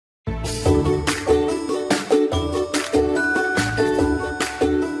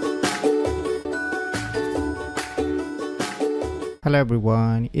Hello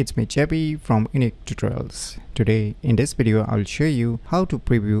everyone, it's me JP from UniqueTutorials. Today in this video I'll show you how to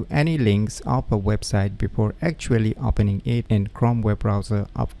preview any links of a website before actually opening it in Chrome web browser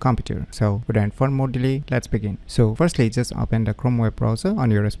of computer. So without further more delay, let's begin. So firstly, just open the Chrome web browser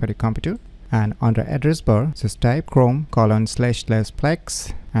on your respective computer, and on the address bar just type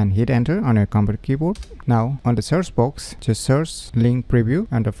chrome://plex and hit enter on your computer keyboard. Now on the search box just search link preview,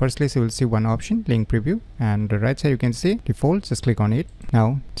 and the first list you will see one option, link preview, and the right side you can see default. Just click on it.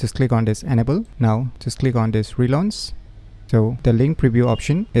 Now just click on this enable. Now just click on this relaunch. So the link preview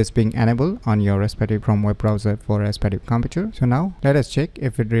option is being enabled on your respective Chrome web browser for respective computer. So now let us check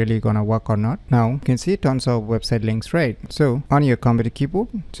if it really gonna work or not. Now you can see tons of website links, right? So on your computer keyboard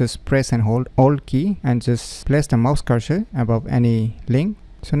just press and hold Alt key and just place the mouse cursor above any link.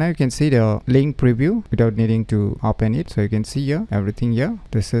 So now you can see the link preview without needing to open it. So you can see here everything here.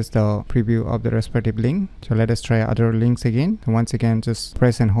 This is the preview of the respective link. So let us try other links again. So once again just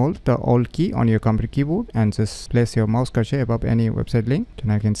press and hold the Alt key on your computer keyboard and just place your mouse cursor above any website link. So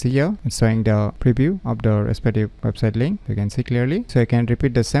now you can see here it's showing the preview of the respective website link. You can see clearly. So you can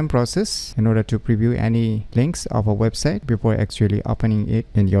repeat the same process in order to preview any links of a website before actually opening it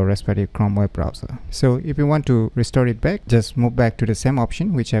in your respective Chrome web browser. So if you want to restore it back, just move back to the same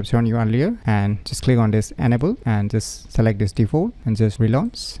option which I've shown you earlier and just click on this enable and just select this default and just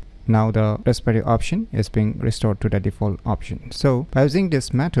relaunch. Now the respective option is being restored to the default option. So by using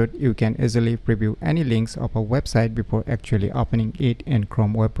this method you can easily preview any links of a website before actually opening it in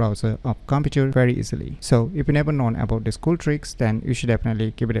Chrome web browser of computer very easily. So if you never known about these cool tricks, then you should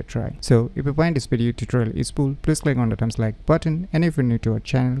definitely give it a try. So if you find this video tutorial useful, please click on the thumbs like button, and if you're new to our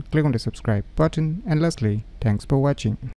channel, click on the subscribe button, and lastly, thanks for watching.